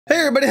Hey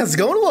everybody, how's it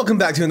going? Welcome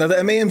back to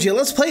another MAMG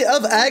Let's Play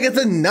of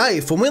Agatha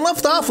Knife. When we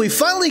left off, we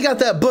finally got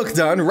that book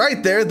done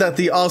right there that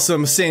the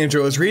awesome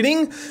Sandra was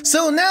reading.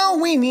 So now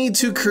we need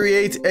to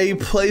create a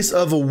place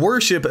of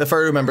worship, if I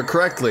remember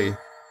correctly.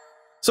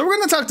 So we're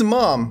gonna talk to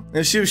Mom,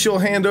 and she'll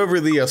hand over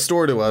the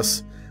store to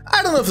us.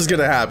 I don't know if it's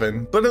gonna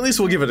happen, but at least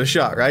we'll give it a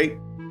shot, right?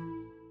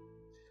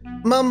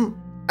 Mom,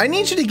 I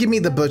need you to give me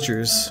the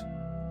butchers.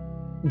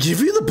 Give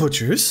you the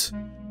butchers?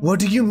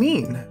 What do you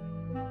mean?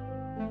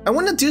 I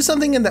want to do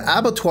something in the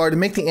abattoir to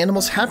make the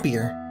animals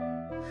happier.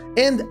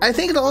 And I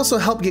think it'll also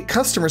help get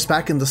customers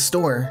back in the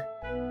store.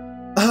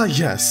 Ah,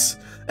 yes.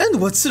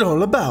 And what's it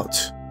all about?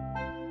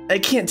 I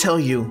can't tell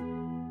you.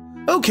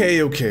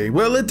 Okay,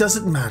 well, it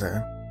doesn't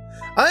matter.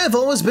 I have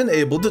always been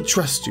able to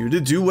trust you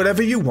to do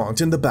whatever you want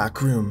in the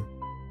back room.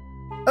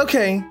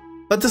 Okay,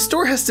 but the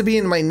store has to be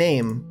in my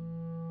name.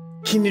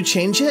 Can you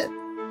change it?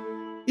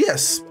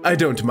 Yes, I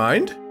don't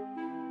mind.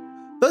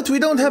 But we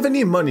don't have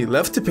any money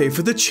left to pay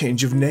for the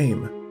change of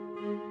name.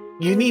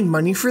 You need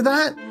money for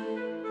that?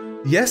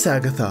 Yes,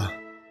 Agatha.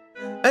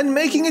 And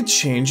making a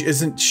change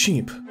isn't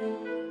cheap.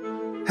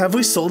 Have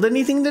we sold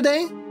anything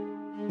today?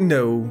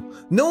 No,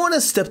 no one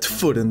has stepped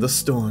foot in the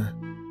store.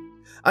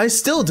 I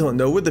still don't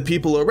know where the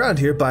people around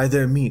here buy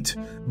their meat,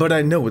 but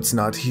I know it's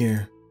not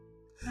here.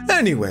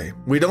 Anyway,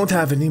 we don't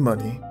have any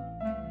money.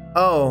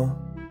 Oh.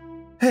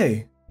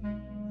 Hey.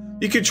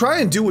 You could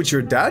try and do what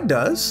your dad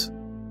does.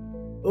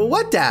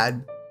 What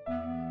dad?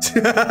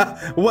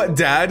 What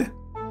dad?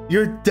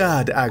 Your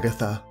dad,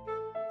 Agatha.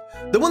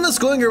 The one that's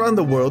going around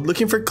the world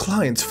looking for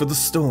clients for the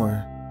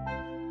store.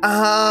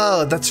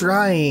 Oh, that's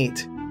right.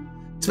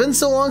 It's been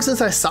so long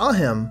since I saw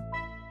him.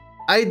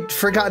 I'd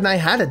forgotten I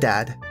had a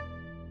dad.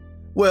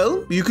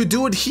 Well, you could do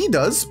what he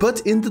does,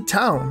 but in the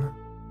town.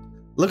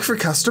 Look for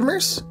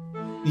customers?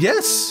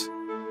 Yes.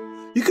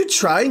 You could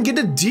try and get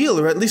a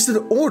deal or at least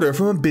an order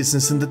from a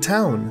business in the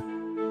town.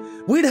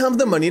 We'd have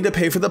the money to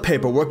pay for the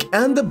paperwork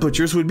and the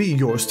butchers would be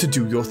yours to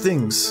do your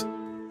things.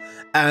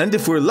 And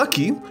if we're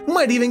lucky, we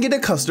might even get a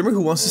customer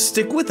who wants to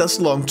stick with us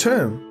long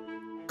term.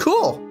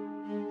 Cool.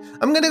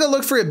 I'm gonna go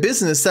look for a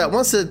business that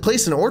wants to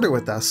place an order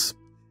with us.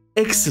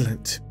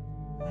 Excellent.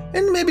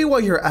 And maybe while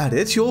you're at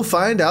it, you'll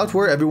find out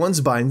where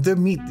everyone's buying their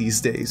meat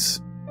these days.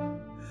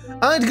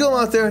 I'd go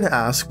out there and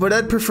ask, but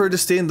I'd prefer to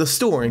stay in the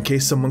store in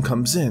case someone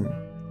comes in.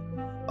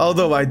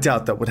 Although I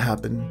doubt that would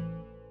happen.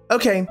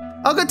 Okay,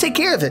 I'll go take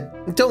care of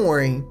it. Don't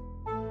worry.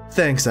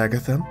 Thanks,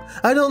 Agatha.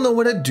 I don't know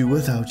what I'd do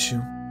without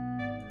you.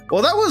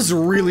 Well, that was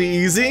really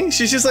easy.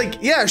 She's just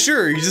like, yeah,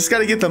 sure. You just got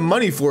to get the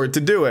money for it to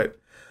do it.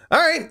 All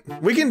right,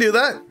 we can do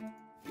that.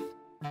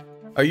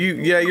 Are you?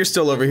 Yeah, you're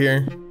still over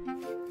here.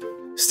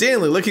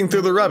 Stanley looking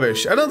through the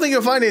rubbish. I don't think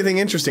you'll find anything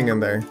interesting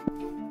in there.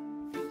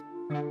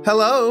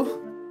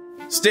 Hello?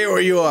 Stay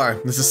where you are.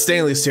 This is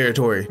Stanley's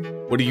territory.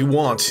 What do you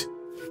want?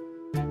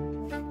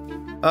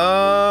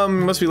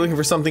 Must be looking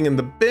for something in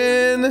the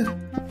bin.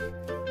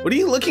 What are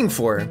you looking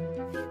for?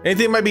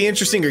 Anything that might be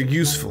interesting or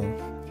useful.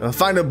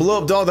 Find a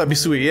blow-up doll, that'd be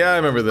sweet. Yeah, I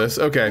remember this.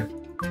 Okay.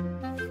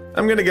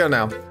 I'm gonna go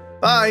now.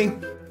 Bye.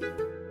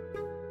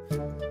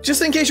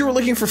 Just in case you were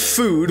looking for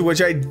food,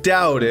 which I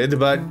doubted,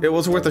 but it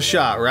was worth a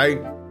shot, right?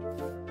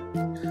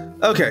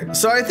 Okay,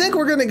 so I think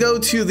we're gonna go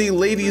to the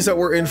ladies that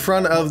were in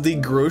front of the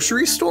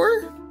grocery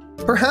store,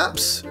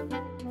 perhaps?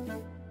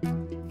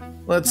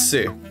 Let's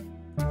see.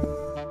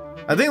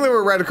 I think they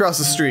were right across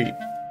the street.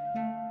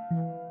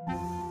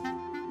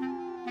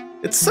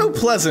 It's so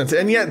pleasant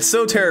and yet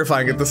so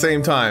terrifying at the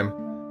same time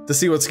to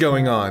see what's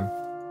going on.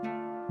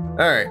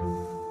 Alright.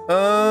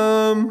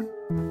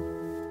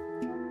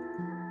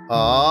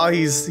 Aw,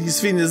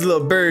 he's feeding his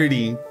little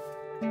birdie.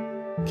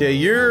 Okay,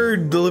 you're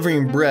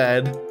delivering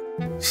bread,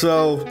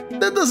 so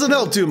that doesn't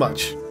help too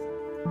much.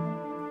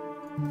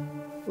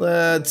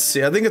 Let's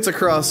see, I think it's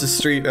across the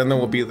street and then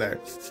we'll be there.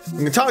 I'm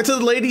gonna talk to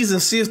the ladies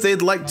and see if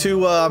they'd like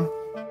to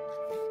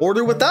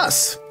order with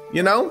us,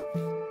 you know?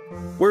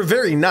 We're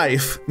very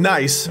nice,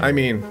 I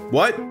mean,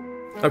 what?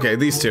 Okay,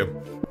 these two.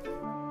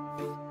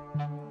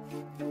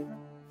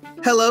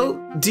 Hello,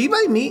 do you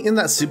buy meat in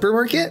that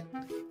supermarket?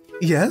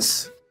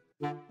 Yes.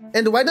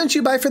 And why don't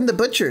you buy from the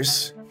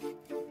butchers?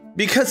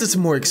 Because it's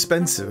more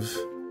expensive.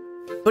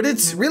 But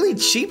it's really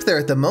cheap there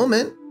at the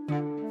moment.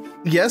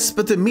 Yes,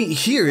 but the meat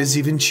here is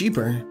even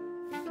cheaper.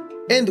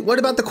 And what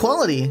about the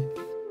quality?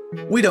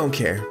 We don't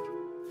care.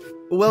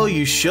 Well,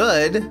 you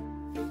should.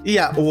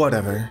 Yeah,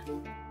 whatever.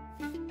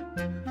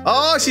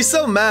 Oh, she's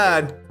so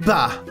mad.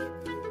 Bah.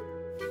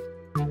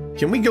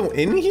 Can we go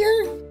in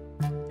here?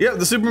 Yep,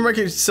 the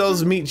supermarket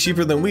sells meat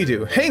cheaper than we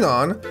do. Hang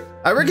on.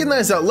 I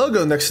recognize that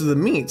logo next to the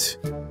meat.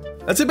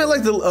 That's a bit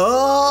like the...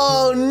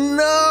 Oh,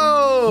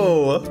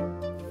 no!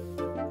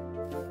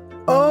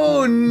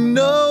 Oh,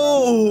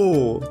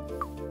 no!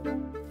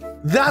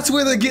 That's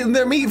where they're getting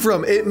their meat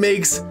from. It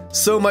makes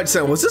so much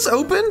sense. Was this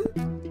open?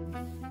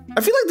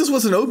 I feel like this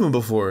wasn't open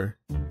before.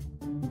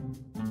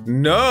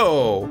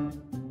 No!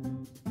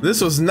 This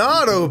was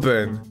not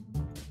open.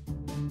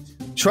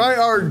 Try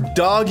our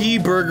doggy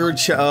burger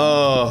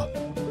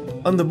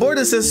On the board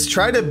it says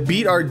try to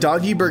beat our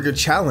doggy burger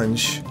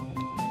challenge.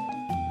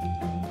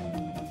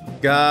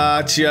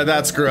 Gotcha,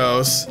 that's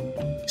gross.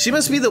 She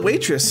must be the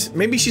waitress.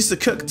 Maybe she's the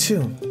cook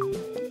too.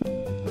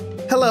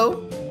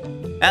 Hello.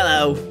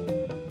 Hello.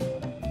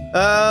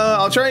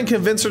 I'll try and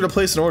convince her to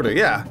place an order,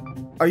 yeah.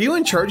 Are you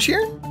in charge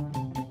here?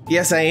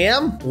 Yes, I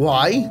am.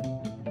 Why?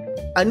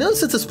 I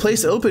noticed that this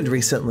place opened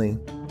recently.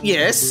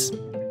 Yes.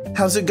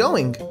 How's it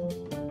going?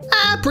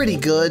 Pretty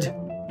good.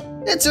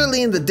 It's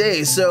early in the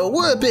day, so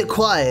we're a bit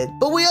quiet,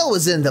 but we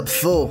always end up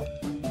full.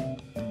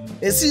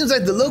 It seems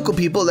like the local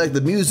people like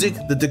the music,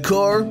 the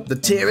decor, the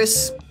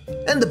terrace,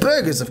 and the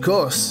burgers, of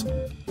course.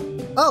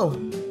 Oh,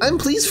 I'm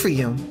pleased for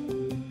you.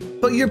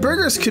 But your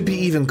burgers could be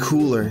even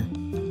cooler.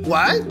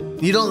 What?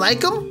 You don't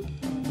like them?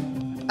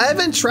 I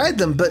haven't tried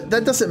them, but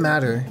that doesn't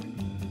matter.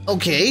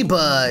 Okay,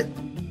 but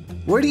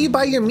where do you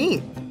buy your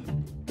meat?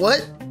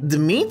 What? The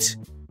meat?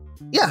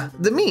 Yeah,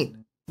 the meat.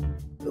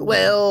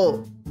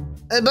 Well,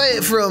 I buy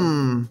it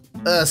from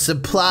a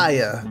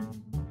supplier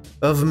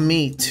of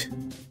meat.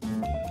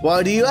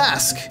 Why do you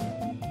ask?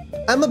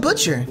 I'm a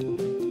butcher.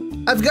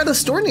 I've got a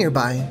store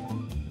nearby.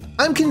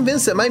 I'm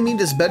convinced that my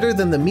meat is better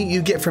than the meat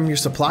you get from your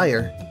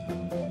supplier.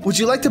 Would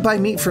you like to buy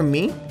meat from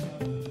me?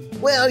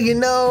 Well, you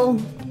know,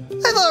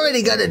 I've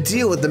already got a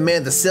deal with the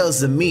man that sells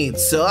the meat,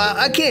 so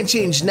I can't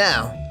change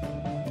now.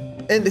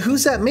 And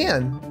who's that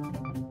man?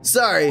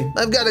 Sorry,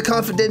 I've got a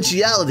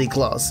confidentiality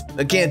clause.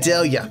 I can't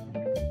tell ya.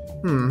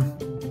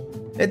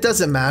 It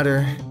doesn't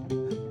matter.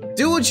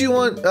 Do what you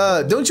want.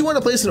 Don't you want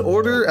to place an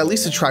order at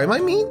least to try my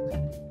meat?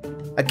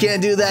 I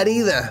can't do that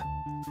either.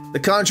 The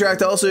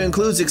contract also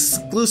includes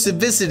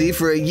exclusivity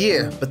for a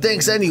year, but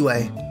thanks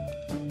anyway.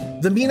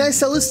 The meat I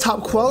sell is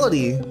top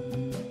quality.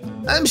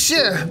 I'm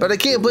sure, but I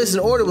can't place an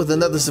order with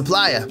another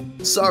supplier.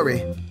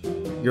 Sorry.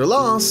 Your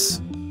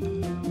loss.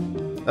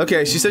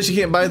 Okay, she said she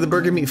can't buy the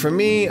burger meat from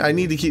me. I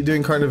need to keep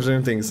doing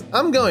carnivore things.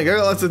 I'm going. I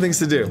got lots of things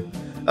to do.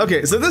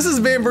 Okay, so this is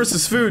man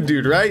versus food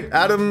dude, right?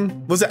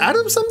 Adam, was it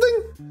Adam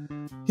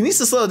something? He needs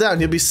to slow down.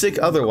 He'll be sick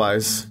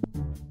otherwise.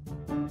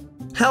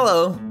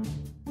 Hello.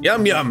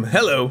 Yum, yum.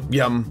 Hello,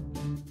 yum.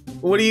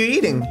 What are you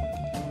eating?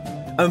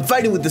 I'm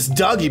fighting with this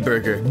doggy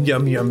burger.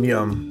 Yum, yum,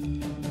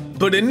 yum.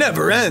 But it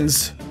never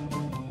ends.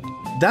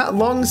 That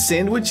long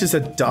sandwich is a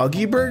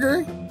doggy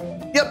burger?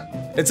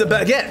 Yep, it's a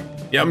baguette.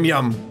 Yum,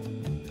 yum.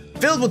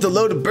 Filled with a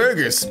load of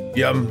burgers.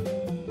 Yum.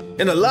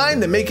 In a line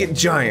that make it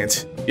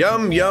giant.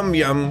 Yum, yum,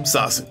 yum,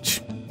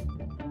 sausage.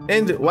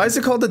 And why is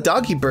it called a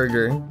doggy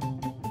burger?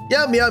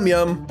 Yum, yum,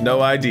 yum,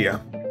 no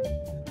idea.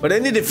 But I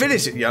need to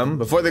finish it, yum,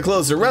 before they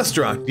close the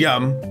restaurant,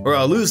 yum, or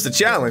I'll lose the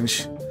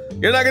challenge.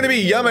 You're not gonna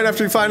be yumming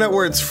after you find out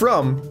where it's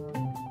from.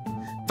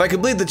 If I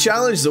complete the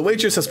challenge, the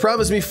waitress has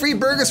promised me free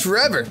burgers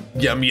forever.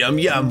 Yum, yum,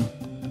 yum.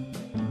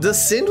 The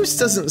sandwich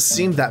doesn't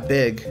seem that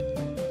big.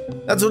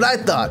 That's what I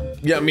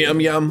thought. Yum,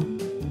 yum, yum.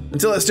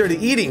 Until I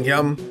started eating,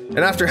 yum. And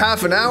after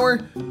half an hour,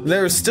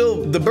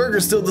 the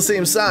burger's still the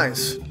same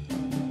size.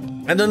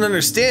 I don't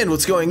understand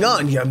what's going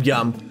on, yum,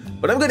 yum.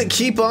 But I'm gonna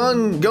keep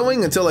on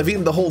going until I've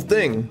eaten the whole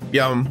thing,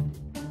 yum.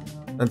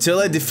 Until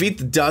I defeat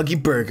the doggy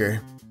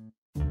burger.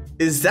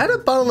 Is that a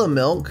bottle of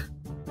milk?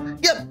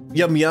 Yep,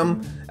 yum,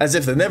 yum. As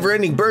if the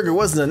never-ending burger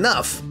wasn't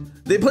enough.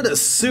 They put a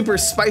super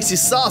spicy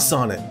sauce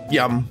on it,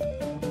 yum.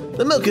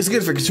 The milk is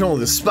good for controlling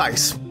the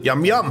spice,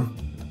 yum, yum.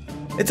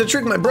 It's a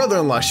trick my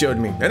brother-in-law showed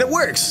me, and it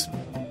works.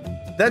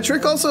 That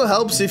trick also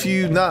helps if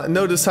you not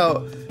notice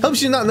how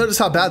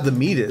bad the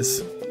meat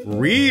is.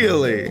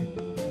 Really?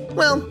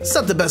 Well, it's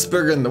not the best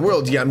burger in the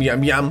world, yum,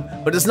 yum, yum,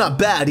 but it's not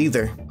bad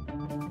either.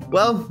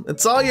 Well,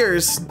 it's all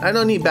yours. I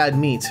don't eat bad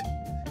meat.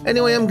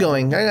 Anyway, I'm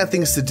going. I got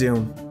things to do.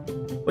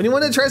 When you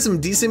want to try some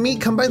decent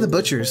meat, come by the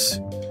butcher's.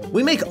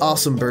 We make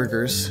awesome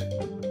burgers.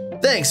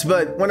 Thanks,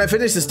 but when I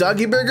finish this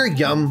doggy burger,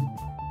 yum.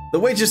 The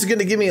waitress is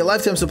gonna give me a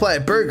lifetime supply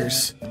of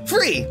burgers.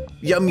 Free!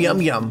 Yum,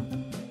 yum, yum.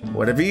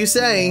 Whatever you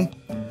say.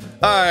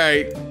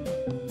 Alright.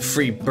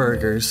 Free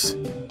burgers.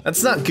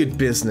 That's not good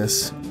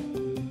business.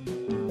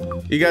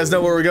 You guys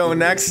know where we're going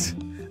next?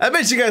 I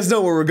bet you guys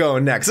know where we're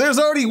going next. There's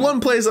already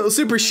one place that was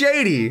super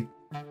shady.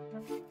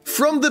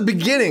 From the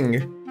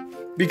beginning.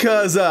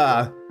 Because,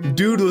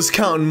 dude was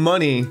counting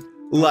money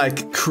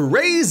like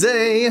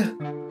crazy.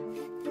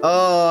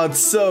 Oh, it's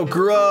so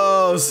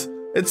gross.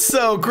 It's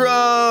so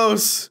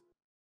gross.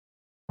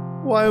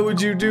 Why would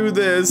you do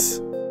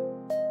this?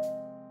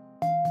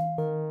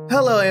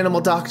 Hello, animal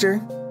doctor.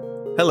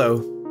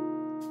 Hello.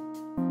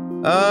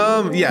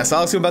 Yes,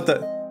 I'll ask you about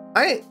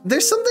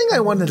there's something I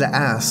wanted to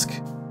ask.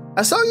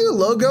 I saw your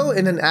logo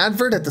in an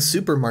advert at the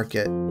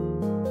supermarket.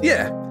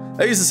 Yeah,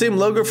 I use the same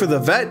logo for the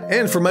vet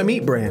and for my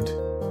meat brand.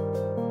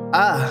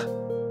 Ah,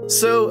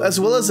 so as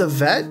well as a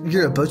vet,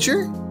 you're a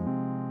butcher?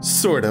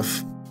 Sort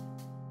of.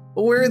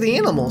 Where are the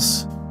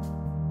animals?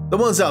 The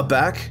ones out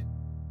back.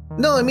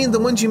 No, I mean the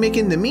ones you make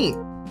into meat.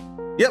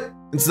 Yep,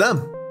 it's them.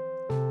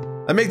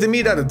 I make the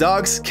meat out of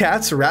dogs,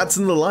 cats, rats,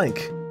 and the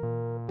like.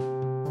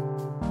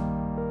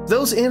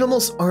 Those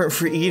animals aren't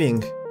for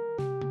eating.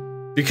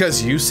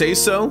 Because you say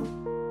so?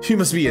 You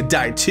must be a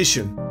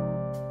dietitian.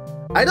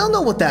 I don't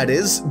know what that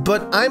is,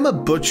 but I'm a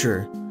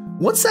butcher.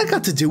 What's that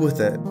got to do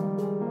with it?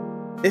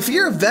 If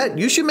you're a vet,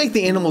 you should make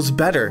the animals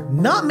better,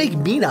 not make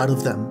meat out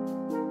of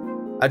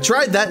them. I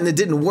tried that and it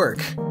didn't work.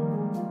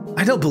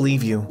 I don't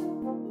believe you.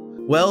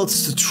 Well,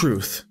 it's the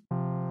truth.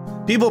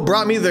 People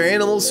brought me their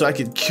animals so I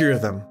could cure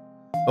them.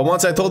 But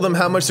once I told them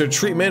how much their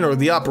treatment or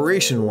the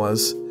operation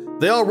was,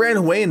 they all ran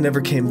away and never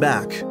came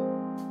back.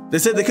 They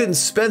said they couldn't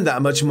spend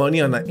that much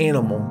money on an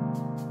animal.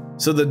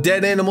 So the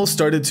dead animals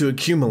started to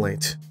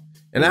accumulate,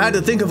 and I had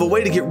to think of a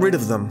way to get rid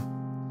of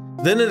them.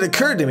 Then it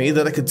occurred to me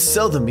that I could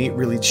sell the meat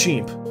really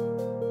cheap.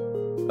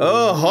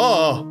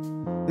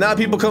 Oh, now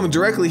people come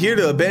directly here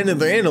to abandon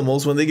their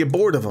animals when they get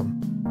bored of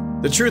them.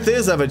 The truth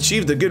is, I've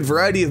achieved a good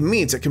variety of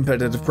meats at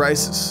competitive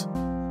prices.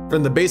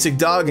 From the basic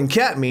dog and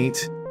cat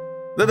meat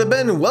that have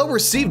been well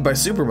received by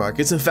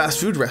supermarkets and fast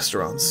food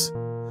restaurants,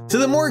 to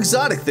the more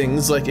exotic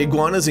things like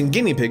iguanas and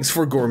guinea pigs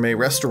for gourmet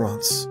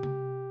restaurants.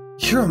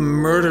 You're a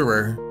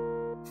murderer.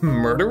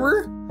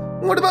 Murderer?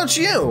 What about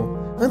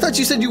you? I thought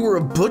you said you were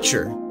a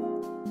butcher.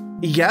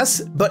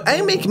 Yes, but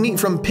I make meat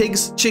from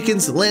pigs,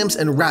 chickens, lambs,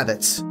 and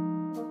rabbits.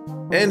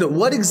 And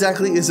what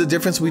exactly is the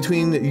difference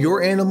between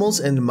your animals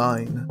and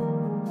mine?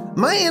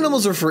 My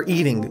animals are for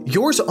eating,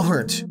 yours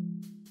aren't.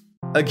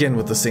 Again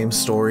with the same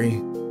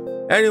story.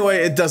 Anyway,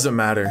 it doesn't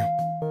matter.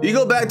 You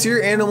go back to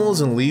your animals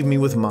and leave me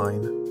with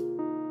mine.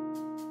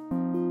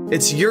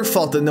 It's your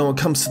fault that no one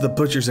comes to the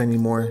butchers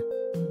anymore.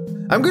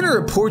 I'm gonna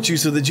report you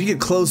so that you get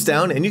closed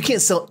down and you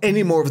can't sell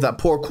any more of that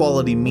poor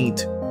quality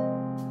meat.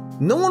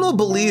 No one will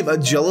believe a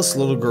jealous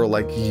little girl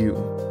like you.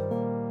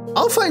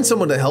 I'll find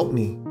someone to help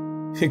me.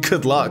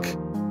 Good luck.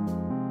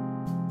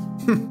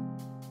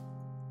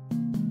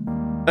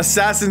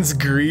 Assassin's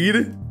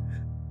Greed?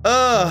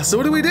 So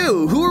what do we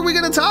do? Who are we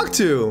gonna talk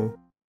to?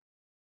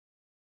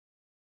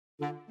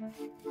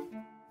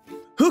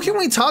 Who can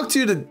we talk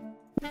to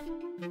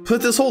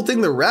put this whole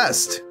thing to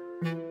rest?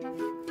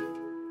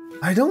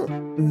 I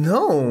don't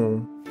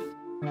know.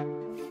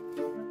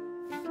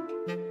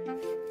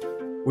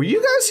 Were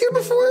you guys here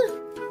before?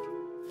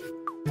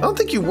 I don't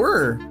think you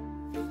were.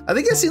 I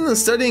think I've seen them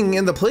studying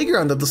in the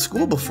playground at the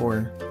school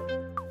before.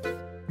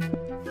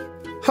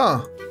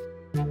 Huh.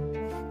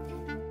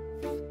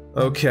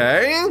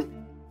 Okay.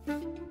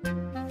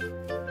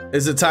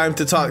 Is it time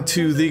to talk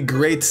to the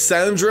great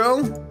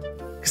Sandro?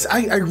 Because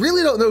I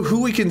really don't know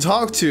who we can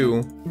talk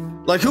to.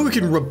 Like who we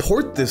can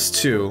report this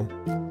to.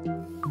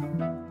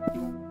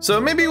 So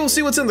maybe we'll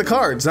see what's in the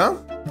cards, huh?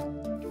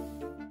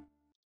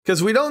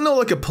 Because we don't know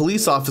like a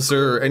police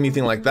officer or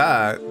anything like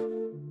that.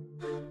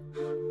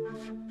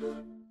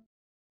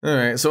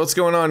 Alright, so what's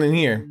going on in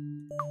here?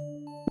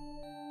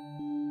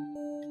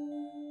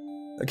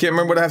 I can't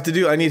remember what I have to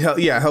do. I need help.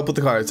 Yeah, help with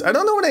the cards. I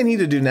don't know what I need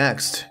to do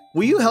next.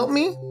 Will you help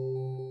me?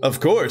 Of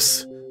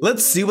course.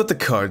 Let's see what the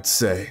cards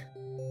say.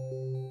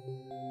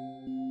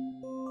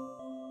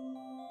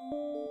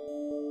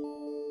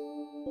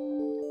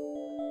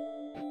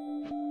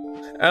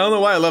 I don't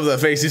know why I love that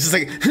face. He's just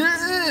like,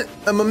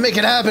 I'm gonna make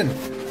it happen.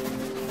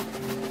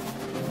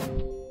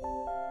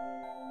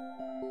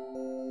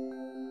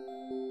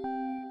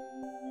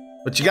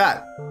 What you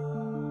got?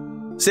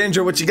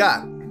 Sandra, what you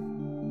got?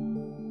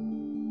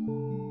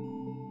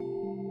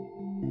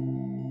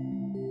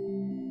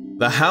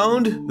 The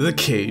hound, the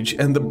cage,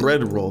 and the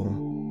bread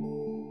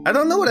roll. I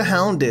don't know what a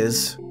hound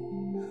is.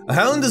 A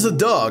hound is a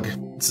dog.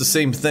 It's the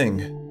same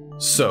thing.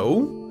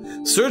 So,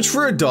 search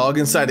for a dog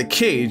inside a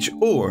cage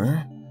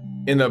or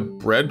in a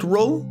bread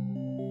roll?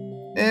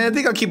 I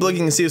think I'll keep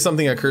looking and see if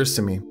something occurs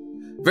to me.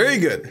 Very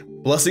good.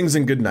 Blessings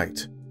and good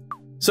night.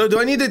 So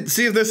do I need to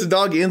see if there's a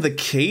dog in the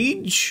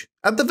cage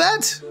at the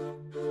vet?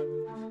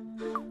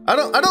 I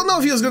don't know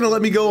if he was gonna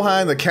let me go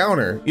behind the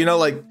counter. You know,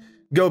 like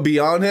go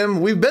beyond him.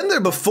 We've been there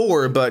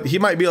before, but he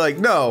might be like,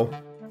 no,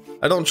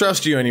 I don't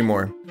trust you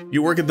anymore.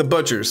 You work at the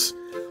butcher's.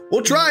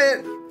 We'll try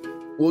it.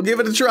 We'll give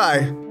it a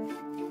try.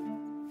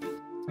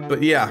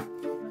 But yeah,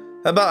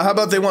 how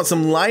about they want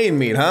some lion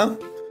meat, huh?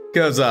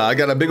 Because I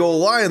got a big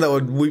old lion that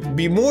would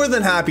be more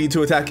than happy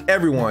to attack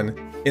everyone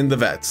in the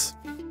vets.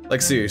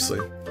 Like seriously.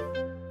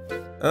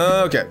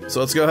 Okay, so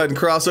let's go ahead and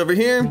cross over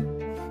here.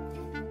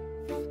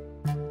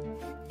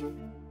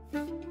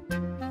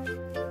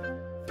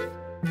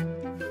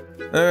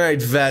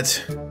 Alright,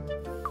 vet.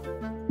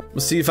 We'll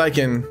see if I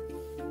can...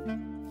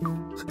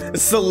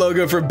 It's the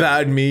logo for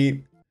bad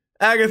meat.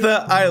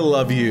 Agatha, I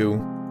love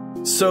you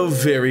so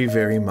very,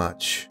 very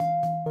much.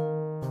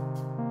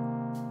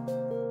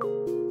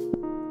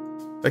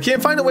 If I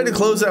can't find a way to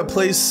close that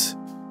place,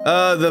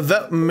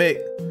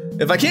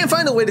 If I can't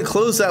find a way to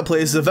close that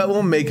place, the vet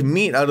will make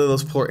meat out of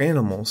those poor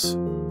animals.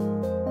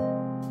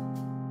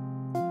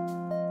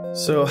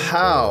 So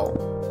how?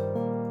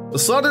 The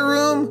slaughter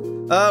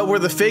room, where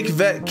the fake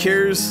vet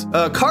carves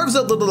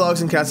up little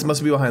dogs and cats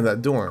must be behind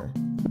that door.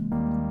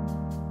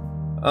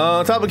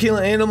 On top of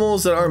killing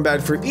animals that aren't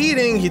bad for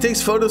eating, he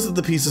takes photos of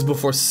the pieces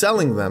before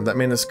selling them. That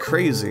man is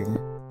crazy.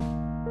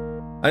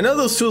 I know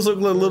those tools look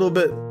a little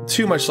bit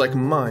too much like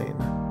mine.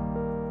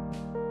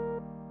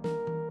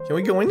 Can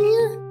we go in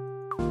here?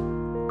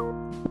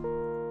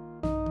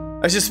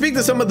 I should speak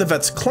to some of the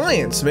vet's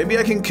clients. Maybe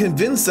I can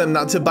convince them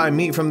not to buy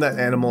meat from that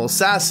animal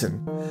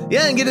assassin.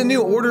 Yeah, and get a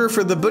new order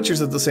for the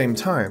butchers at the same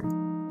time.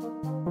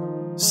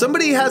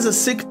 Somebody has a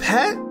sick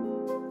pet?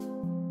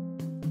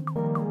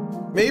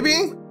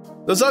 Maybe?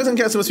 Those dogs and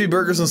cats must be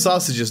burgers and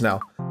sausages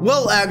now.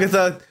 Well,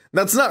 Agatha,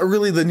 that's not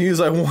really the news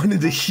I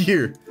wanted to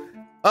hear.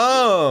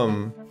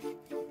 Who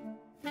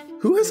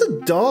has a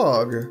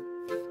dog?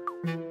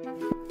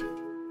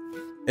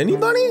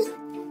 Anybody?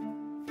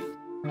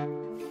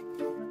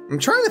 I'm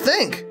trying to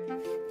think.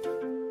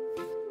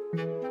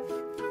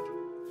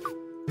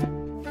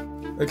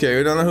 Okay,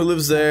 we don't know who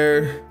lives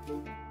there.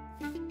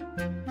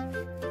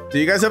 Do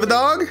you guys have a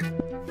dog?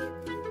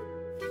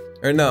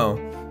 Or no?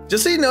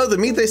 Just so you know, the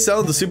meat they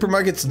sell at the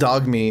supermarket's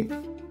dog meat.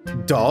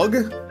 Dog?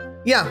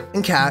 Yeah,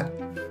 and cat.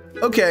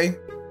 Okay.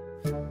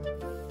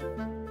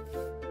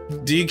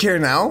 Do you care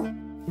now?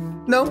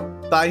 No,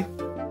 bye.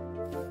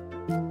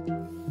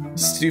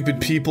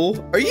 Stupid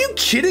people. Are you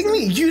kidding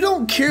me? You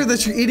don't care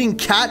that you're eating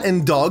cat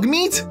and dog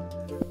meat?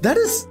 That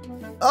is,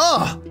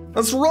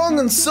 that's wrong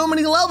on so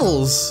many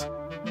levels.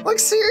 Like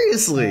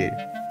seriously,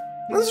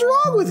 what's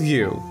wrong with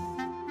you?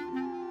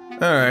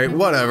 All right,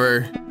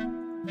 whatever.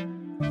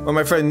 Well,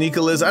 my friend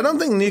Nika lives. I don't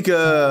think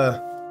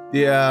Nika,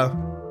 yeah.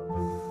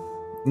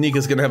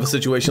 Nika's gonna have a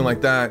situation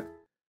like that.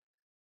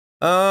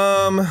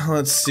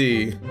 Let's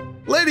see.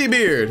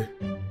 Ladybeard.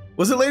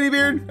 Was it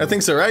Ladybeard? I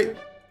think so, right?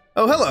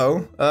 Oh,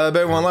 hello.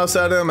 Everyone laughs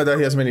at him. I doubt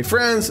he has many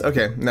friends.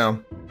 Okay,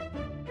 no.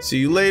 See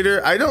you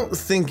later. I don't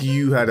think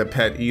you had a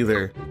pet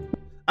either.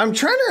 I'm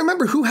trying to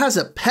remember who has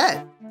a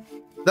pet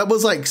that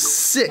was like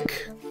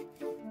sick.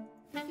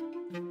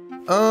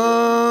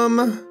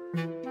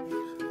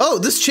 Oh,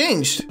 this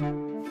changed.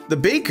 The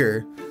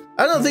baker.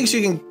 I don't think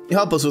she can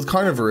help us with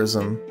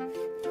carnivorism.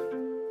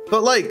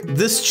 But like,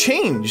 this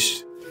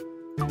changed.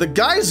 The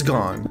guy's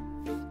gone.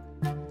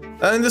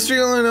 In this street,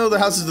 I only know the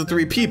houses of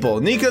 3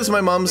 people. Nika's my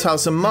mom's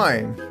house and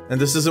mine.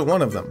 And this isn't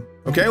one of them.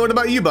 Okay, what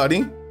about you,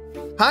 buddy?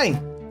 Hi.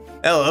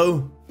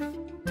 Hello.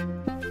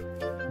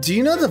 Do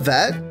you know the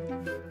vet?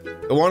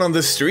 The one on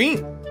this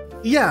street?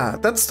 Yeah,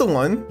 that's the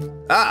one.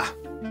 Ah,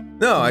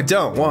 no, I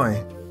don't.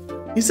 Why?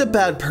 He's a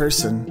bad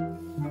person.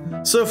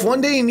 So if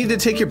one day you need to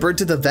take your bird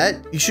to the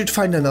vet, you should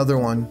find another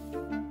one.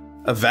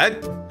 A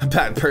vet? A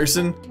bad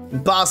person?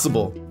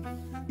 Impossible.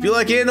 If you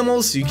like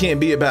animals, you can't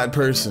be a bad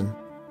person.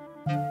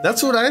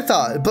 That's what I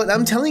thought, but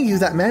I'm telling you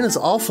that man is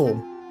awful.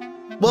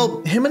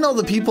 Well, him and all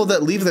the people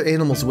that leave their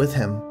animals with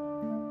him.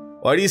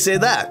 Why do you say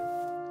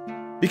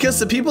that? Because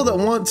the people that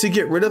want to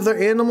get rid of their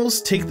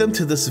animals take them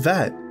to this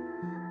vet.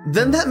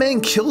 Then that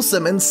man kills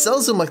them and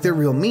sells them like they're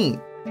real meat.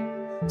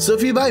 So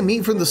if you buy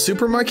meat from the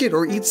supermarket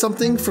or eat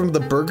something from the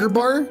burger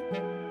bar,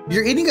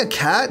 you're eating a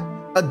cat,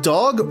 a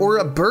dog, or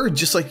a bird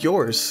just like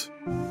yours.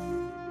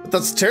 But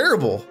that's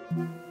terrible.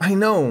 I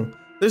know.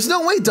 There's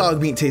no way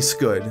dog meat tastes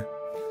good.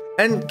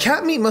 And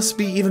cat meat must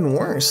be even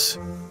worse.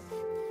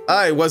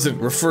 I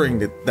wasn't referring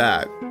to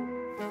that.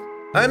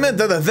 I meant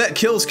that a vet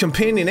kills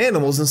companion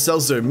animals and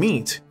sells their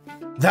meat.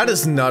 That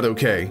is not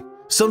okay.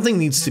 Something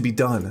needs to be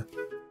done.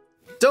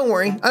 Don't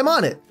worry, I'm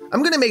on it.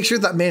 I'm gonna make sure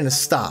that man is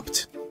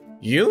stopped.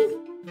 You?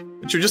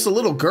 But you're just a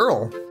little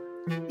girl.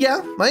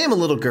 Yeah, I am a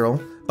little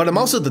girl, but I'm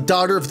also the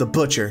daughter of the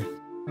butcher.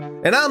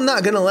 And I'm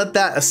not gonna let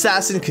that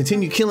assassin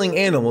continue killing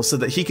animals so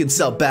that he can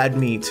sell bad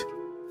meat.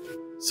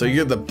 So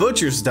you're the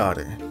butcher's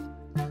daughter.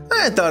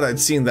 I thought I'd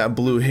seen that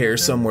blue hair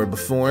somewhere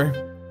before.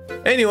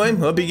 Anyway,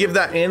 hope you give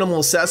that animal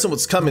assassin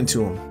what's coming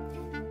to him.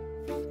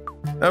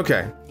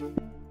 Okay.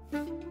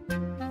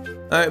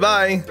 Alright,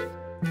 bye.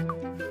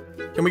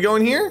 Can we go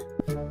in here?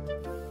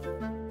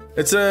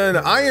 It's an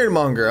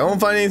ironmonger. I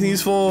won't find anything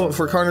useful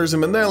for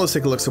carnivorism in there. Let's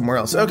take a look somewhere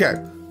else. Okay.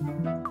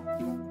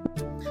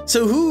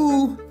 So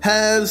who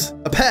has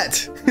a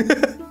pet?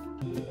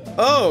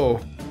 Oh,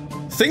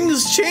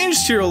 things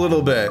changed here a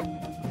little bit.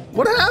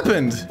 What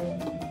happened?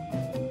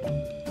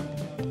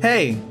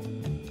 Hey.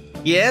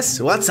 Yes,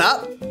 what's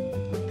up?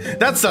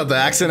 That's not the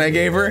accent I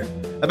gave her.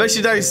 I bet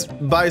she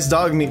buys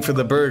dog meat for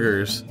the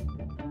burgers.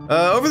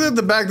 Over there at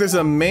the back, there's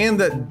a man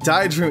that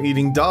died from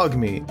eating dog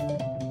meat.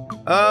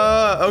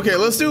 Okay,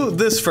 let's do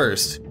this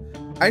first.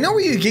 I know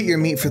where you get your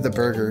meat for the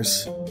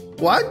burgers.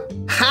 What?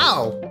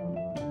 How?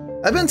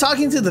 I've been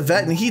talking to the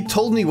vet and he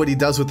told me what he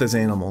does with his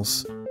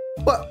animals.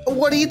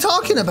 What are you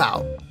talking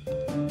about?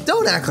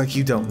 Don't act like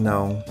you don't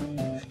know.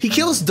 He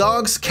kills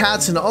dogs,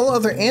 cats, and all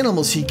other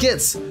animals he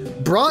gets,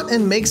 brought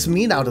and makes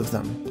meat out of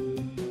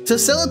them, to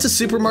sell it to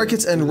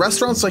supermarkets and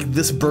restaurants like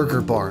this burger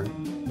bar.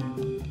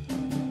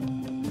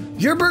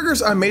 Your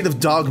burgers are made of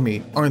dog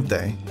meat, aren't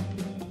they?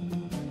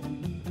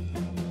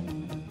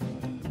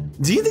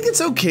 Do you think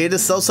it's okay to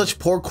sell such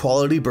poor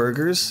quality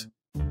burgers?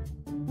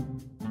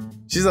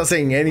 She's not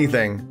saying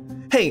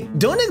anything. Hey,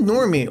 don't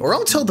ignore me or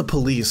I'll tell the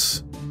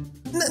police.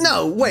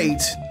 No,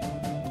 wait.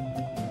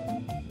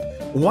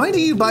 Why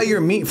do you buy your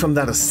meat from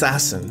that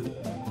assassin?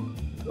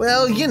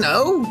 Well, you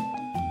know,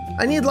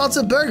 I need lots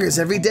of burgers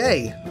every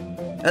day.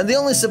 And the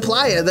only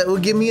supplier that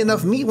would give me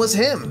enough meat was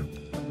him.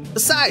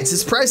 Besides,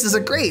 his prices are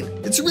great.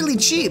 It's really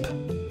cheap.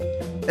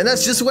 And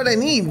that's just what I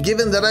need,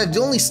 given that I've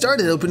only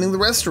started opening the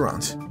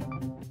restaurant.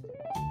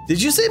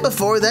 Did you say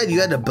before that you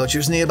had a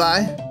butcher's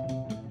nearby?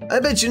 I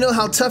bet you know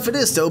how tough it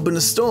is to open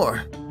a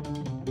store.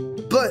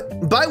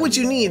 But buy what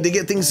you need to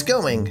get things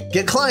going,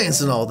 get clients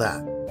and all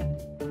that.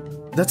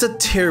 That's a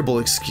terrible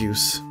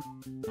excuse.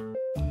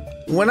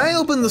 When I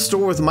opened the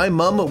store with my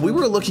mom, we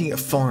were looking at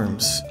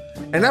farms.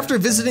 And after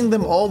visiting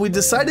them all, we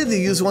decided to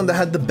use one that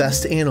had the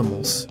best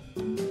animals,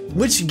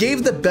 which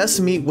gave the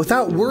best meat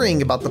without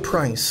worrying about the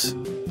price.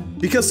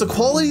 Because the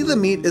quality of the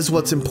meat is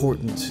what's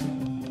important.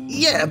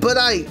 Yeah, but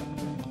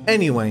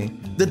Anyway,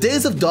 the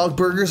days of dog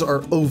burgers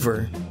are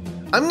over.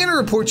 I'm gonna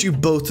report you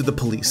both to the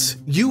police,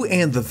 you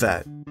and the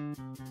vet.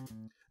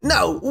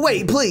 No,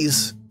 wait,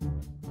 please.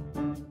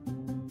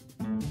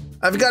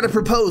 I've got a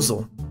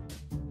proposal.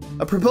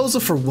 A proposal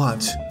for what?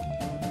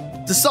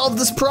 To solve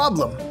this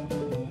problem.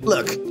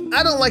 Look,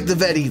 I don't like the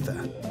vet either.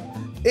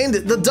 And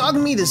the dog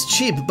meat is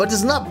cheap, but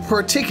is not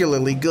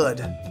particularly good.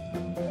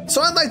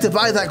 So I'd like to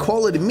buy that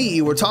quality meat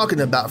you were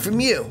talking about from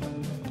you.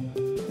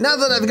 Now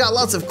that I've got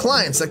lots of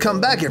clients that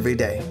come back every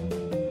day.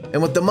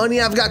 And with the money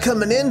I've got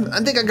coming in, I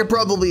think I could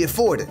probably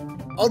afford it.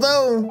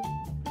 Although,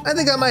 I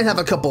think I might have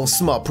a couple of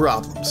small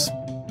problems.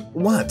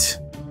 What?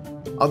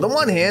 On the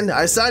one hand,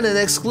 I signed an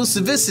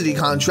exclusivity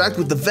contract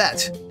with the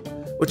vet,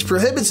 which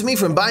prohibits me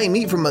from buying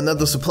meat from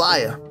another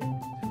supplier.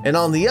 And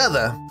on the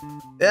other,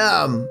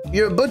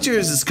 your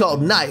butcher's is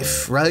called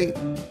Knife, right?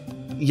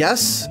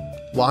 Yes?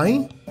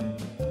 Why?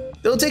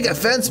 Don't take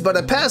offense, but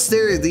I passed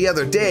there the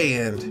other day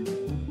and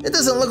it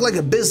doesn't look like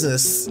a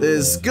business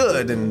is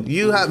good and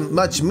you have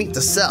much meat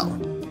to sell.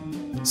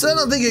 So I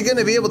don't think you're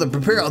gonna be able to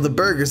prepare all the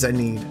burgers I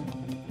need.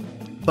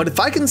 But if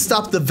I can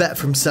stop the vet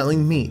from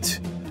selling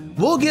meat,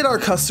 we'll get our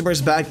customers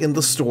back in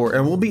the store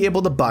and we'll be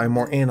able to buy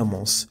more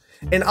animals.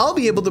 And I'll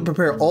be able to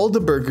prepare all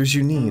the burgers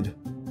you need.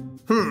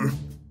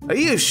 Are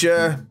you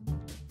sure?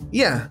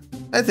 Yeah,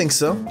 I think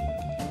so.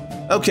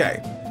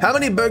 Okay, how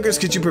many burgers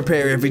could you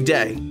prepare every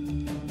day?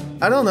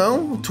 I don't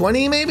know,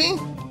 20 maybe?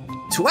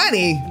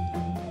 20?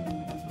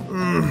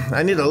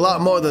 I need a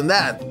lot more than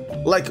that,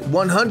 like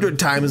 100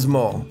 times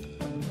more.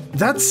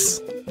 That's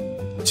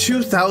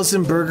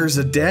 2,000 burgers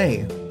a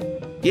day.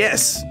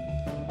 Yes.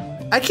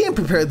 I can't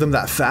prepare them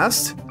that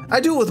fast.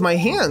 I do it with my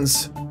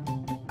hands.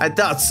 I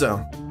thought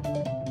so.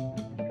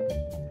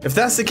 If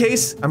that's the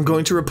case, I'm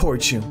going to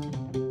report you.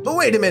 But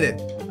wait a minute,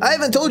 I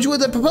haven't told you what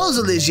the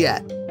proposal is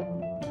yet.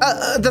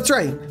 That's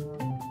right.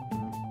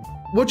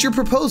 What's your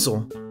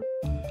proposal?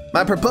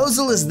 My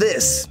proposal is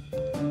this.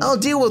 I'll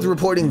deal with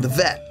reporting the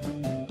vet.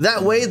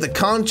 That way, the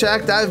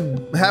contract I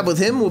have with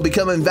him will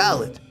become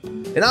invalid,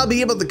 and I'll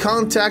be able to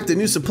contact a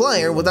new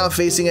supplier without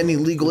facing any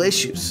legal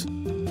issues.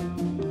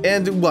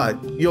 And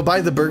what, you'll buy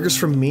the burgers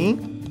from me?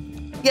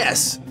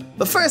 Yes,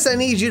 but first I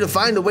need you to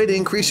find a way to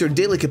increase your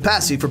daily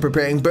capacity for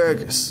preparing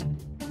burgers.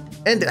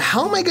 And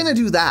how am I gonna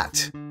do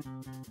that?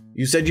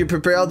 You said you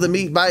prepare all the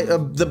meat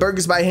the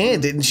burgers by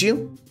hand, didn't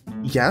you?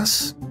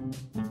 Yes.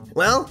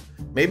 Well,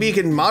 maybe you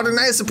can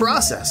modernize the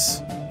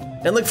process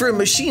and look for a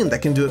machine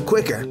that can do it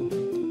quicker.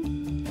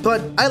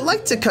 But I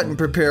like to cut and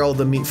prepare all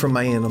the meat from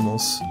my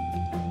animals.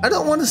 I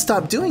don't want to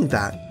stop doing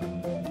that.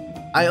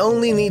 I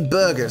only need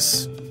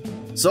burgers.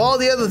 So all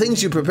the other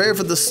things you prepare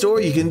for the store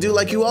you can do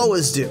like you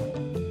always do.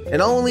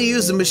 And only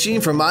use the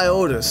machine for my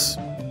orders.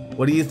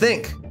 What do you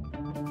think?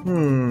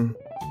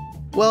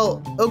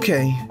 Well,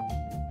 okay.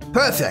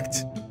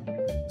 Perfect.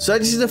 So I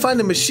just need to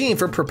find a machine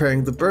for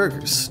preparing the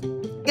burgers.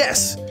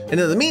 Yes, and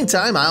in the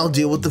meantime, I'll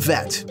deal with the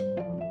vet.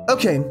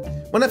 Okay,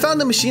 when I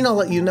found the machine, I'll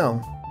let you know.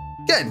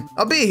 Good,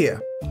 I'll be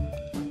here.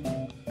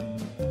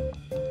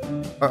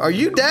 Are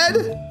you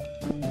dead?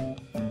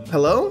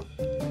 Hello?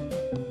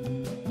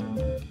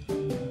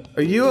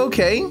 Are you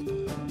okay?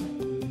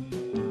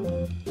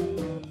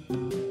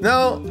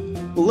 No,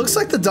 looks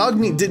like the dog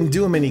meat didn't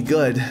do him any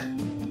good.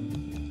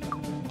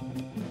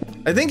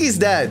 I think he's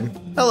dead.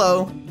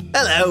 Hello.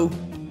 Hello.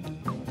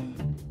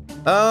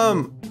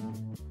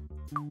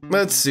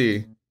 Let's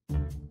see.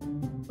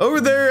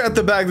 Over there at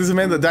the back, there's a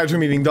man that died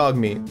from eating dog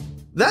meat.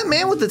 That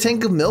man with the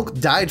tank of milk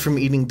died from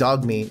eating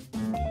dog meat.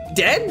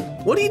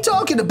 Dead? What are you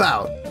talking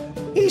about?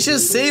 He's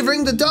just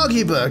savoring the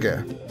doggy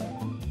burger.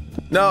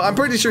 No, I'm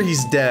pretty sure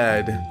he's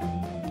dead.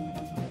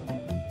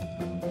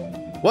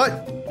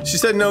 What? She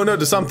said no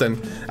to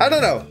something. I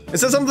don't know. It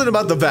said something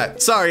about the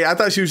vet. Sorry, I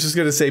thought she was just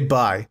gonna say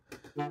bye.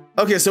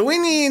 Okay, so we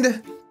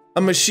need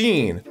a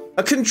machine,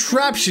 a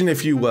contraption,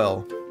 if you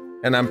will.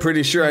 And I'm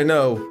pretty sure I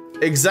know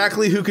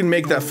exactly who can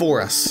make that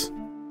for us.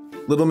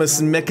 Little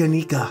Miss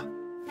Mechanica.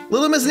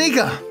 Little Miss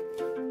Nika.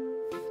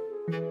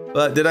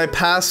 But did I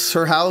pass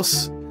her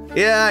house?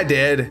 Yeah, I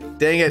did.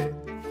 Dang it.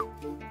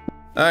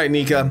 All right,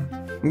 Nika.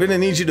 I'm gonna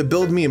need you to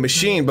build me a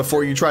machine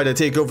before you try to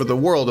take over the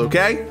world,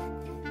 okay?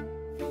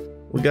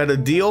 We got a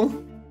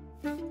deal?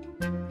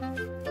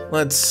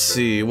 Let's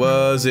see,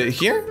 was it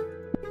here?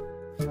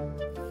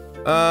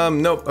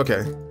 Nope,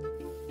 okay.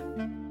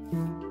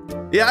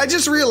 Yeah, I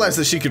just realized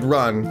that she could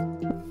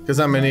run, because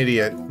I'm an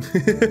idiot.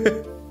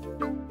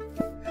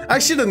 I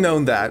should have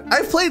known that.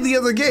 I've played the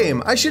other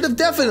game. I should have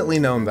definitely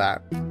known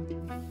that.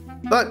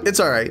 But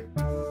it's all right.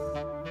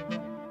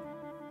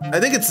 I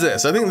think it's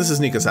this. I think this is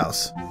Nika's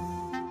house.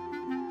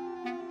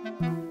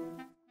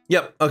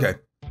 Yep, okay.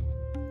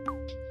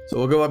 So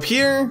we'll go up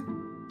here.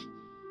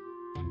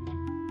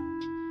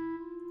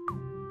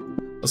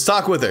 Let's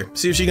talk with her,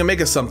 see if she can make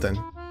us something.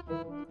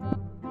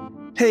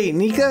 Hey,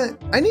 Nika,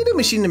 I need a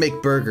machine to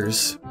make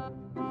burgers.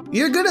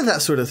 You're good at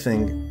that sort of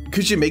thing.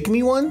 Could you make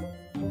me one?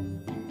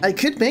 I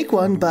could make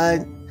one, but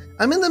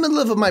I'm in the middle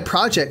of my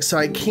project, so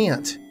I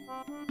can't.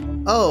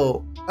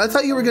 Oh, I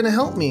thought you were gonna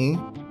help me.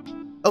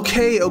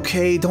 Okay,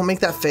 don't make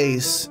that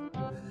face.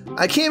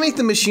 I can't make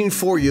the machine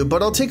for you,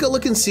 but I'll take a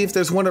look and see if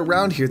there's one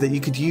around here that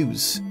you could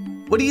use.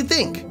 What do you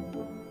think?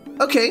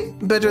 Okay,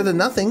 better than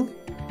nothing.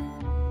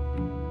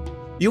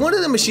 You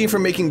wanted a machine for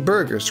making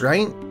burgers,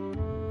 right?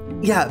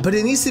 Yeah, but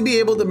it needs to be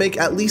able to make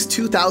at least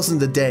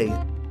 2,000 a day.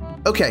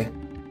 Okay.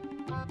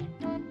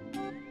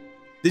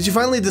 Did you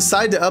finally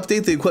decide to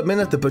update the equipment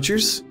at the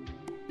butcher's?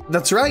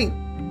 That's right.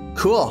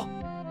 Cool.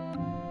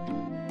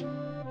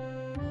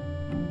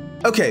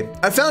 Okay,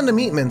 I found a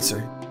meat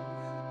mincer.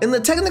 In the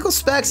technical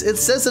specs, it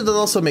says that it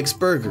also makes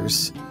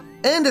burgers,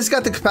 and it's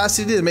got the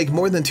capacity to make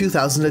more than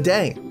 2,000 a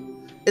day.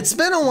 It's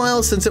been a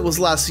while since it was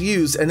last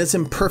used, and it's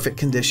in perfect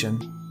condition.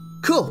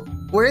 Cool,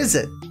 where is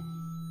it?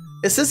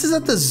 It says it's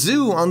at the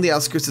zoo on the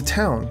outskirts of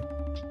town.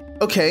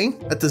 Okay,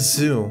 at the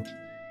zoo.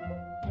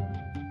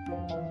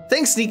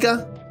 Thanks,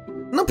 Nika.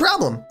 No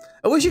problem.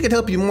 I wish I could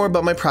help you more,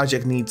 but my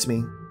project needs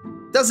me.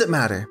 Doesn't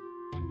matter.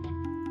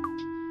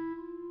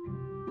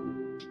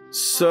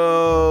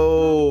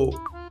 So...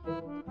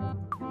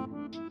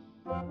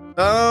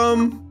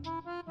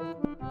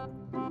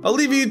 I'll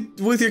leave you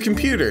with your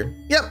computer.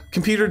 Yep,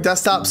 computer,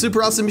 desktop,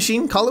 super awesome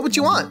machine, call it what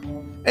you want.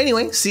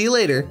 Anyway, see you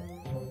later.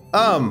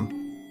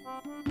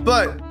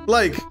 But,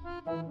 like,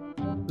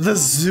 the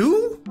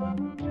zoo?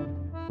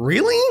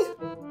 Really?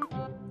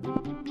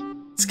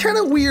 It's kind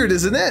of weird,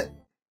 isn't it?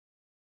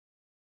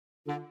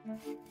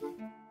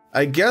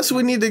 I guess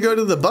we need to go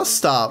to the bus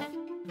stop.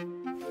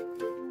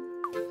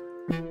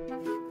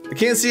 I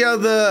can't see how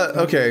the...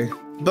 Okay,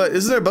 but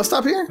is there a bus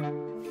stop here?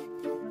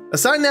 A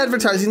sign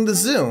advertising the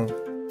zoo.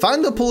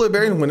 Find the polar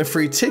bear and win a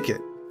free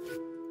ticket.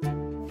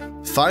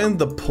 Find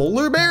the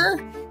polar bear?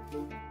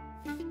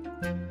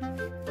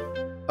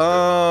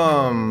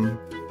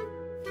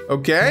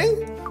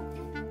 Okay.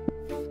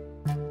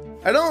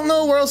 I don't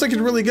know where else I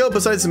could really go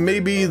besides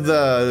maybe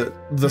the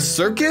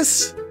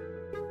circus.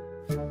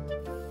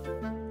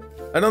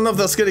 I don't know if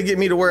that's gonna get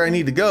me to where I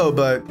need to go,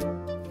 but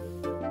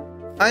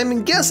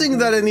I'm guessing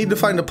that I need to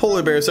find a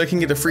polar bear so I can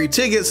get a free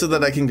ticket so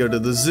that I can go to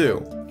the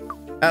zoo.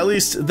 At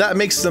least that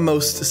makes the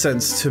most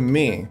sense to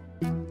me.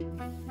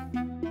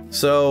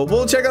 So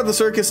we'll check out the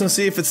circus and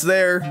see if it's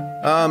there.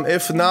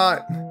 If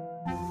not,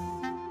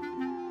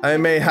 I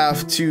may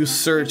have to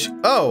search.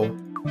 Oh,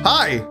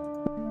 hi.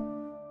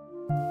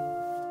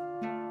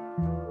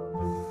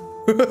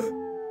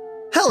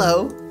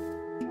 Hello.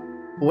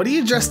 What are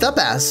you dressed up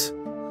as?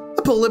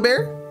 A polar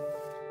bear?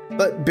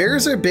 But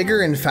bears are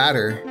bigger and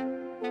fatter.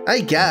 I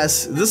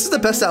guess this is the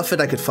best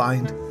outfit I could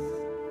find.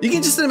 You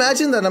can just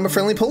imagine that I'm a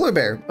friendly polar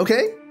bear,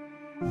 okay?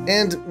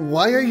 And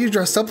why are you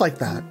dressed up like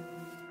that?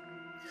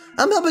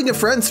 I'm helping a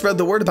friend spread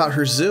the word about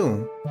her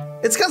zoo.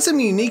 It's got some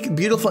unique,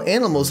 beautiful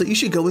animals that you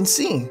should go and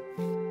see.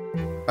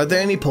 Are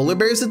there any polar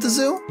bears at the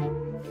zoo?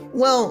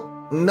 Well,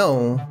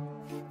 no.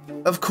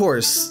 Of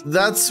course,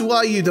 that's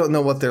why you don't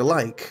know what they're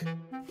like.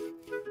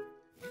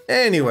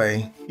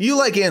 Anyway, you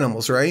like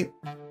animals, right?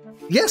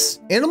 Yes,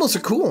 animals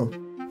are cool.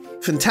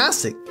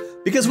 Fantastic,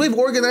 because we've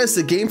organized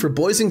a game for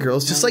boys and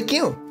girls just like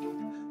you.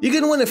 You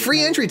can win a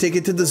free entry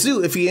ticket to the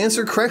zoo if you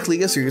answer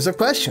correctly a series of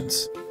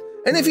questions.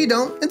 And if you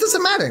don't, it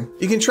doesn't matter.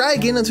 You can try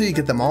again until you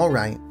get them all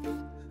right.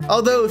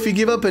 Although if you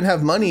give up and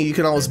have money, you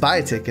can always buy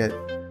a ticket.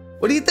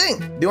 What do you think?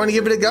 Do you want to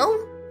give it a go?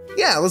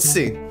 Yeah, let's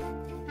see.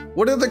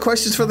 What are the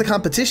questions for the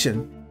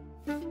competition?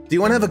 Do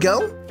you want to have a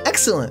go?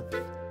 Excellent.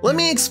 Let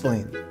me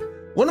explain.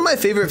 One of my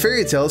favorite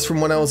fairy tales from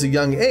when I was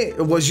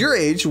your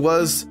age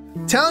was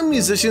Town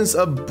Musicians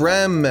of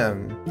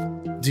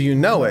Bremen. Do you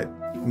know it?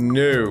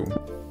 No.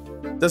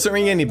 Doesn't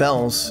ring any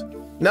bells.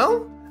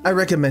 No? I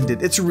recommend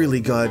it. It's really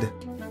good.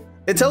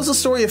 It tells the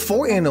story of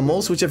 4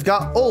 animals which have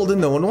got old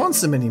and no one wants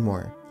them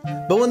anymore.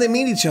 But when they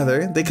meet each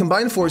other, they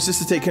combine forces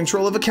to take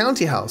control of a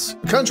country house,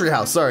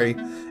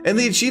 and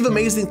they achieve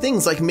amazing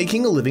things like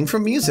making a living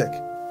from music.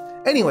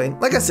 Anyway,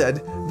 like I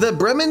said, the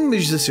Bremen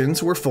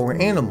musicians were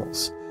 4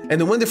 animals. And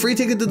to win the free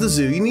ticket to the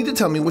zoo, you need to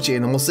tell me which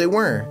animals they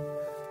were.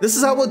 This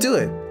is how we'll do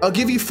it. I'll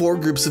give you 4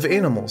 groups of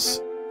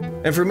animals.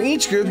 And from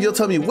each group, you'll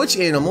tell me which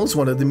animal is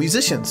one of the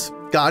musicians.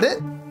 Got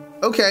it?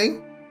 Okay.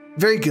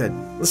 Very good.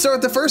 Let's start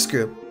with the first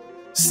group.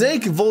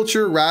 Snake,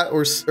 vulture, rat,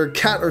 or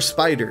cat or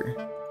spider.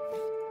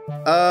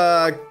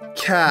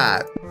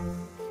 Cat.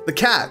 The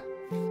cat.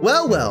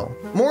 Well,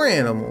 more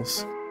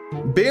animals.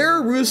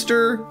 Bear,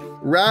 rooster,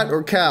 rat,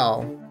 or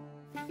cow.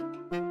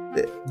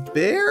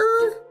 Bear?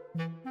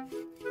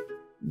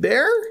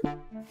 Bear?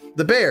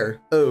 The bear.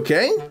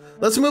 Okay.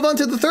 Let's move on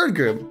to the third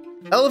group.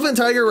 Elephant,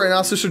 tiger,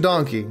 rhinoceros, or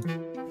donkey.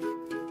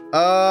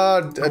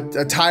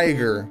 A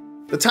tiger.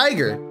 The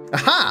tiger.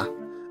 Aha!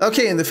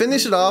 Okay, and to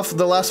finish it off,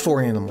 the last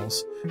 4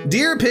 animals.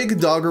 Deer,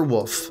 pig, dog, or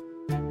wolf.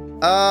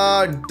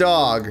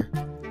 Dog.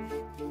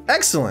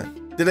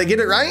 Excellent. Did I get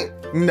it right?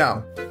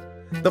 No.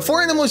 The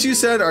 4 animals you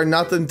said are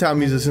not the town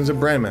musicians of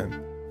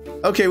Bremen.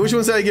 Okay, which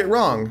ones did I get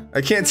wrong?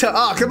 I can't tell.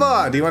 Oh, come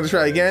on. Do you want to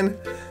try again?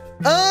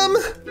 I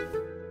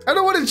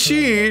don't want to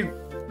cheat.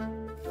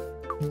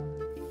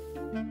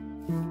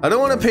 I don't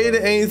want to pay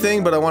to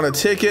anything, but I want a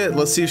ticket.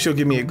 Let's see if she'll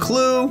give me a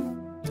clue.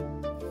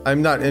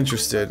 I'm not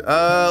interested.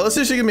 Let's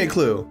see if she'll give me a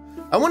clue.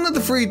 I wanted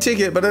the free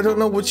ticket, but I don't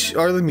know which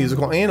are the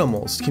musical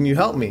animals. Can you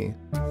help me?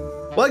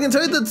 Well, I can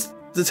tell you that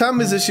the town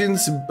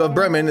musicians of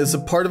Bremen is a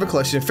part of a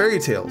collection of fairy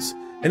tales,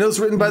 and it was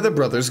written by the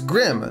brothers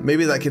Grimm.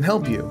 Maybe that can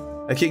help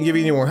you. I can't give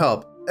you any more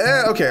help.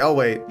 Okay, I'll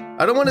wait.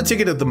 I don't want a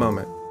ticket at the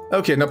moment.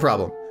 Okay, no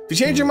problem. If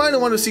you change your mind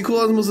and want to see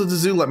cool animals at the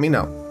zoo, let me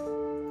know.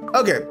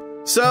 Okay,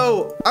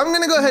 so I'm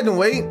gonna go ahead and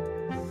wait,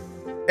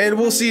 and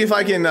we'll see if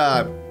I can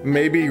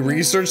maybe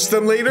research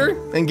them later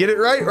and get it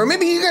right. Or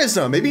maybe you guys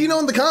know. Maybe you know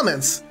in the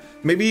comments.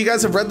 Maybe you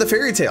guys have read the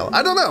fairy tale.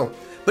 I don't know.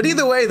 But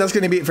either way, that's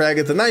going to be it for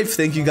Agatha Knife.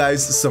 Thank you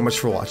guys so much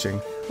for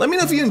watching. Let me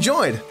know if you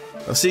enjoyed.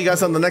 I'll see you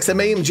guys on the next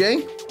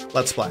MAMJ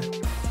Let's Play.